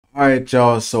Alright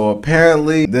y'all, so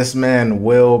apparently this man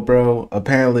Will, bro,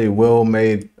 apparently Will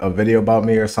made a video about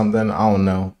me or something, I don't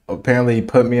know. Apparently he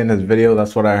put me in his video,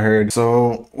 that's what I heard.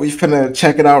 So we finna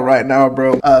check it out right now,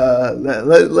 bro.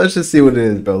 Let's just see what it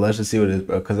is, bro. Let's just see what it is,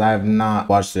 bro, because I have not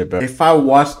watched it, bro. If I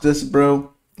watch this,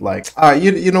 bro, like, alright,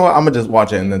 you know what, I'm gonna just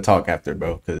watch it and then talk after,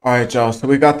 bro. Alright y'all, so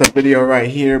we got the video right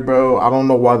here, bro. I don't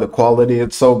know why the quality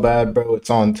is so bad, bro.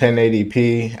 It's on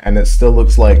 1080p and it still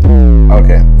looks like,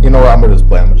 okay, you know what, I'm gonna just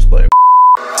play it.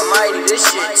 Almighty,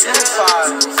 this shit too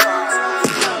far.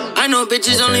 I know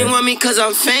bitches only want me cause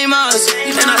I'm famous,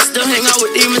 and I still hang out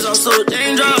with demons, I'm so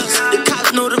dangerous. The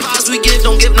cops know the vibes we give,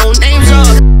 don't give no names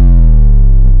up.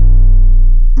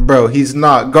 Bro, he's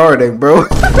not guarding, bro.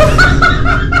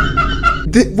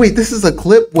 Wait, this is a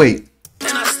clip? Wait.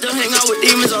 And I still hang out with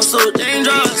demons, I'm so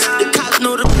dangerous. The cops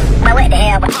know the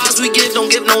vibes we give, don't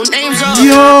give no names up.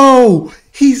 Yo,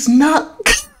 he's not.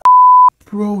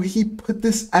 Bro, he put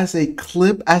this as a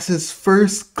clip, as his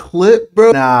first clip,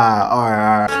 bro. Nah,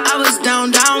 alright. I was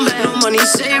down, but no money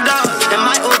saved up. And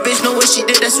my old bitch know what she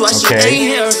did, that's why she ain't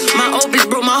here. My old bitch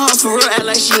broke my heart for real, act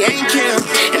like she ain't care.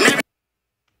 And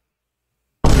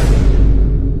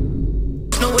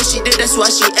know what she did, that's why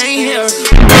she ain't here.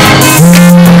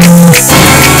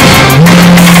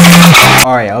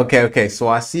 Alright, okay. So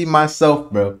I see myself,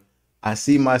 bro.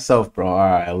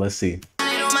 Alright, let's see.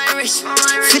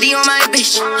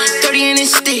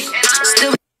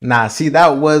 Nah, see,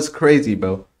 that was crazy,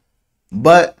 bro.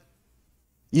 But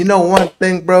you know one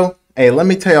thing, bro? Hey, let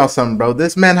me tell y'all something, bro.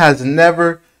 This man has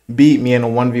never beat me in a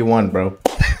 1v1, bro.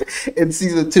 In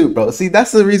season 2, bro. See,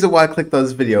 that's the reason why I clicked on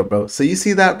this video, bro. So you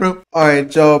see that, bro?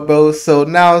 Alright, y'all, bro. So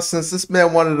now, since this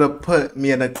man wanted to put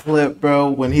me in a clip, bro,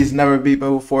 when he's never beat me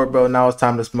before, bro, now it's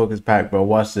time to smoke his pack, bro.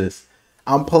 Watch this.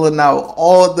 I'm pulling out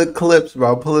all the clips,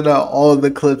 bro. I'm pulling out all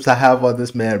the clips I have on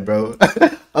this man, bro.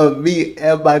 Of me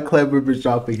and my clan members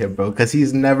dropping him, bro. Because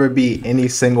he's never beat any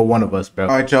single one of us, bro.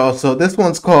 Alright, y'all. So this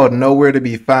one's called Nowhere to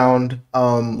Be Found.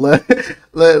 Let's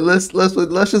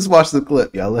just watch the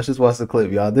clip, y'all. Let's just watch the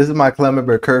clip, y'all. This is my clan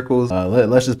member Kirkles.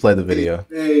 Let's just play the video.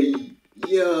 Hey,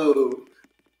 yo.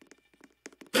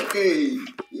 Hey,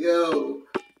 yo.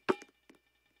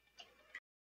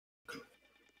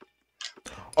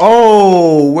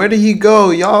 Oh, where did he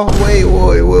go, y'all? Wait,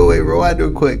 bro. I do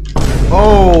it quick.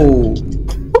 Oh,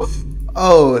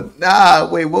 nah.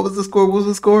 Wait, what was the score?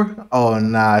 Oh,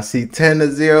 nah. See,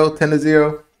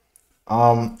 10-0.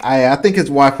 I think his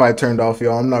Wi-Fi turned off,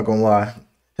 y'all. I'm not gonna lie.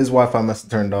 His Wi-Fi must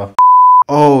have turned off.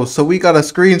 Oh, so we got a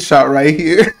screenshot right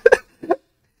here.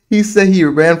 He said he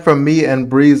ran from me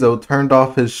and Breezo, turned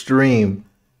off his stream.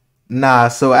 Nah,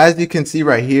 so as you can see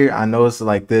right here, I know it's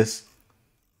like this.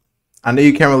 I know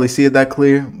you can't really see it that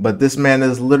clear, but this man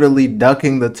is literally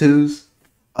ducking the twos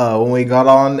when we got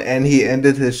on and he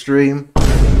ended his stream.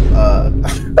 I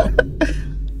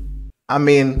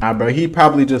mean, bro, he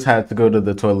probably just had to go to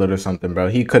the toilet or something, bro.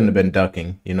 He couldn't have been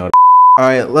ducking, you know.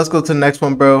 Alright, let's go to the next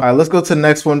one, bro.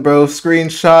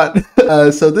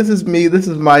 Screenshot. So this is me. This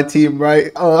is my team,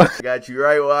 right? Got you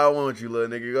right where I want you, little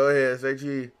nigga. Go ahead, say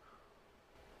cheese.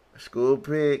 School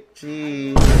pick,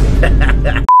 cheese.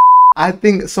 I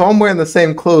think so. I'm wearing the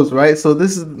same clothes, right? So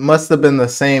this must have been the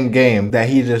same game that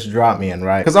he just dropped me in,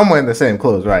 right? Because I'm wearing the same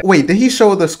clothes, right? Wait, did he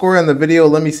show the score in the video?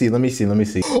 Let me see.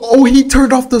 Oh, he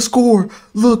turned off the score.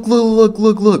 Look,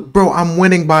 bro. I'm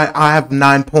winning by, I have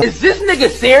 9 points. Is this nigga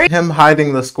serious? Him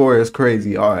hiding the score is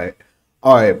crazy. All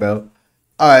right, bro.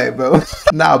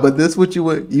 Nah, but this what you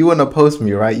wanna post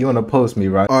me, right?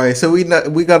 All right, so we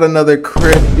got another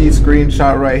crispy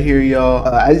screenshot right here, y'all.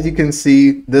 As you can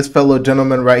see, this fellow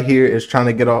gentleman right here is trying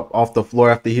to get off the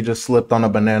floor after he just slipped on a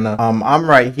banana. I'm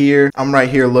right here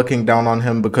looking down on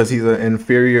him because he's an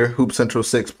inferior Hoopz Central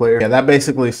 6 player. Yeah, that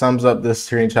basically sums up this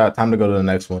screenshot. Time to go to the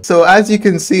next one. So as you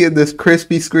can see in this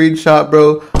crispy screenshot,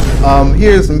 bro,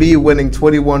 here's me winning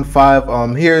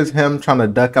 21-5. Here's him trying to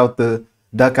duck out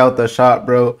the shot,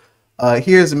 bro.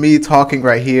 Here's me talking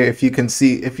right here. If you can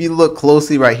see, if you look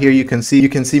closely right here, you can see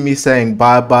me saying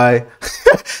bye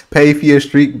pay for your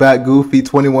streak back, Goofy.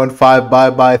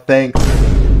 21-5, bye, thanks.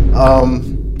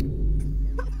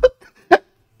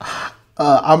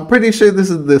 I'm pretty sure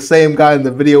this is the same guy in the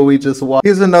video we just watched.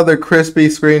 Here's another crispy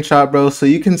screenshot, bro. So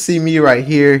you can see me right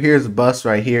here. Here's Bus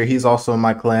right here. He's also in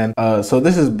my clan. So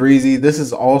this is Breezy. This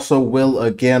is also Will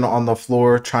again on the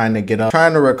floor trying to get up,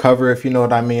 trying to recover, if you know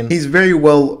what I mean. He's very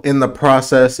well in the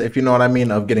process, if you know what I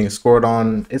mean, of getting scored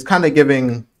on. It's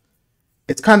giving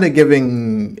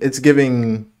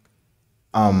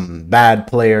bad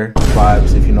player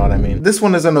vibes, if you you know what I mean? This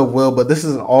one isn't a will, but this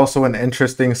is also an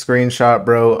interesting screenshot,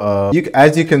 bro.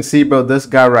 As you can see, bro, this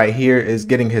guy right here is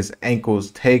getting his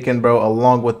ankles taken, bro,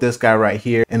 along with this guy right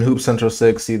here in Hoopz Central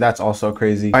 6. See, that's also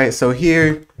crazy. All right, so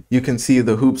here you can see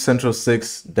the Hoopz Central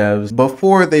 6 devs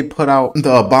before they put out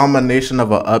the abomination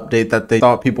of an update that they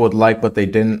thought people would like, but they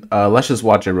didn't. Let's just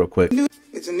watch it real quick.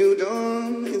 It's a new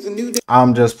dawn. It's a new day.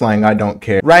 I'm just playing, I don't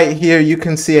care. Right here, you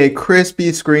can see a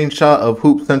crispy screenshot of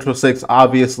Hoopz Central 6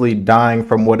 obviously dying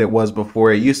from what it was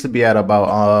before. It used to be at about,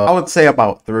 I would say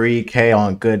about 3K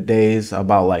on good days,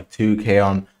 about like 2K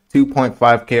on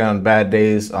 2.5K on bad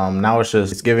days. Now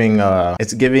it's giving dead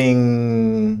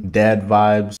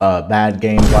vibes, bad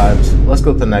game vibes. Let's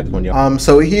go to the next one, y'all.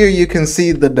 So here you can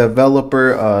see the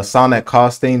developer Sonic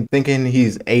Costain thinking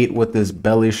he's 8 with this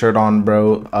belly shirt on,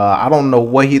 bro. I don't know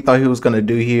what he thought he was gonna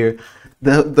do here.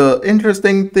 The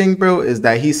interesting thing, bro, is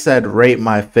that he said rate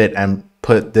my fit and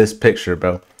put this picture,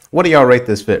 bro. What do y'all rate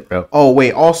this fit, bro? Oh,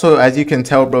 wait. Also, as you can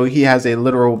tell, bro, he has a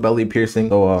literal belly piercing.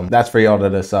 So, that's for y'all to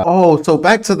decide. Oh, so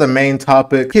back to the main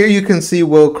topic. Here you can see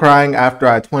Will crying after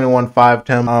I 21-5'd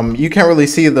him. You can't really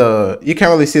see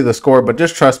the score, but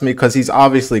just trust me, because he's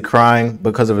obviously crying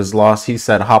because of his loss. He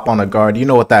said, hop on a guard. You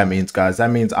know what that means, guys. That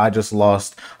means I just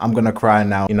lost. I'm gonna cry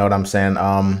now. You know what I'm saying?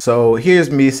 So here's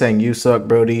me saying, you suck,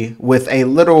 Brody, with a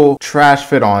literal trash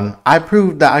fit on. I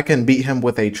proved that I can beat him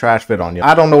with a trash fit on, y'all.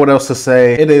 I don't know what else to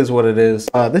say. It is what it is.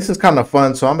 This is kind of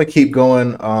fun, so I'm gonna keep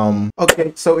going.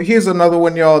 Okay, so here's another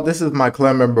one, y'all. This is my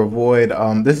clan member Void.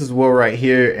 This is Will right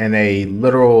here in a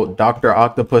literal Dr.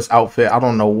 Octopus outfit. I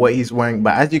don't know what he's wearing,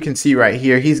 but as you can see right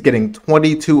here, he's getting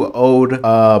 22 owed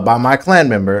by my clan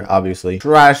member, obviously.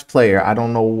 Trash player. I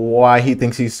don't know why he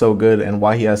thinks he's so good and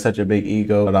why he has such a big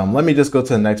ego, but let me just go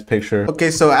to the next picture.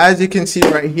 Okay, so as you can see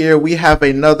right here, we have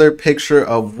another picture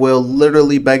of Will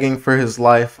literally begging for his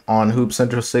life on Hoopz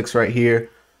Central 6 right here.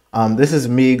 This is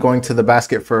me going to the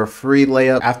basket for a free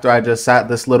layup after I just sat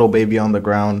this little baby on the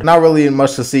ground. Not really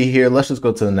much to see here. Let's just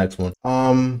go to the next one.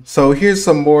 So here's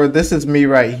some more. This is me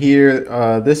right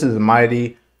here. This is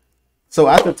Mighty. So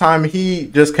at the time, he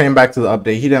just came back to the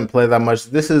update. He didn't play that much.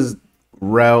 This is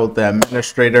Rel, the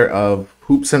administrator of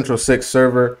Hoopz Central 6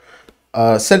 server.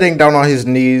 Sitting down on his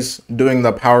knees doing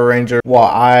the Power Ranger while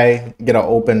I get an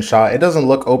open shot. It doesn't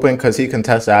look open because he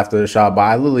contests after the shot, but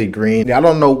I literally green. I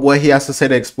don't know what he has to say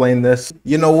to explain this.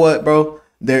 You know what, bro?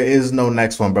 There is no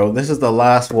next one, bro. This is the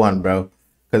last one, bro,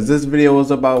 because this video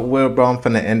was about Will, bro. I'm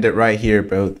finna end it right here,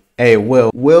 bro. Hey,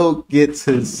 Will gets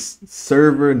his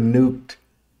server nuked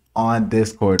on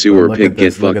Discord. Sewer pig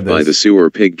get fucked by the sewer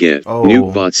pig get. Oh.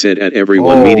 Noob bot said at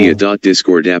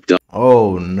everyonemedia.discord app.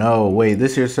 Oh no, wait,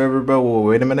 this your server, bro? Well,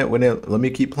 wait a minute, let me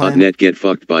keep playing. Net get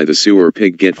fucked by the sewer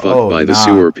pig get fucked by the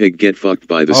sewer pig get fucked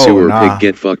by the sewer pig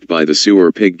get fucked by the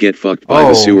sewer pig get fucked by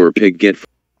the sewer pig get.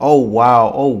 Oh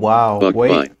wow, wait.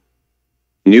 By.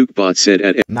 Nuke bot said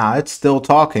at. Nah, it's still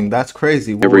talking. That's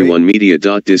crazy.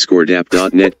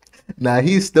 Everyonemedia.discordapp.net. Nah,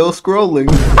 he's still scrolling.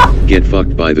 Get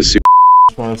fucked by the sewer.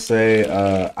 I just want to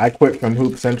say I quit from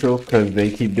Hoopz Central because they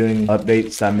keep doing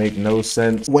updates that make no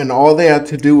sense when all they had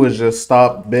to do was just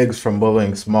stop bigs from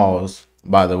bullying smalls.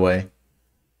 By the way,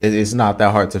 it's not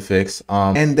that hard to fix,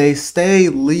 and they stay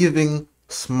leaving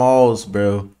smalls,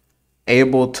 bro,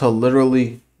 able to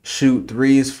literally shoot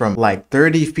threes from like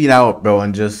 30 feet out, bro,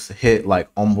 and just hit like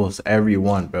almost every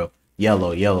one, bro.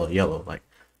 Yellow, like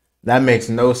that makes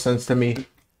no sense to me.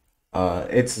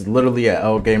 It's literally an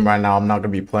L game right now. I'm not gonna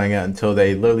be playing it until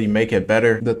they literally make it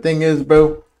better. The thing is,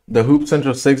 bro, the Hoopz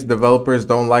Central 6 developers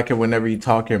don't like it whenever you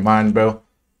talk your mind, bro.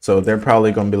 So they're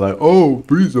probably gonna be like, oh,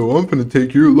 Breezo, I'm gonna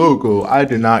take your logo. I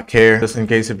do not care. Just in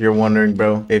case if you're wondering,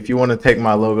 bro, if you want to take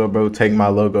my logo, bro, take my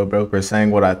logo, bro, for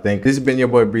saying what I think. This has been your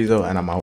boy Breezo, and I'm out.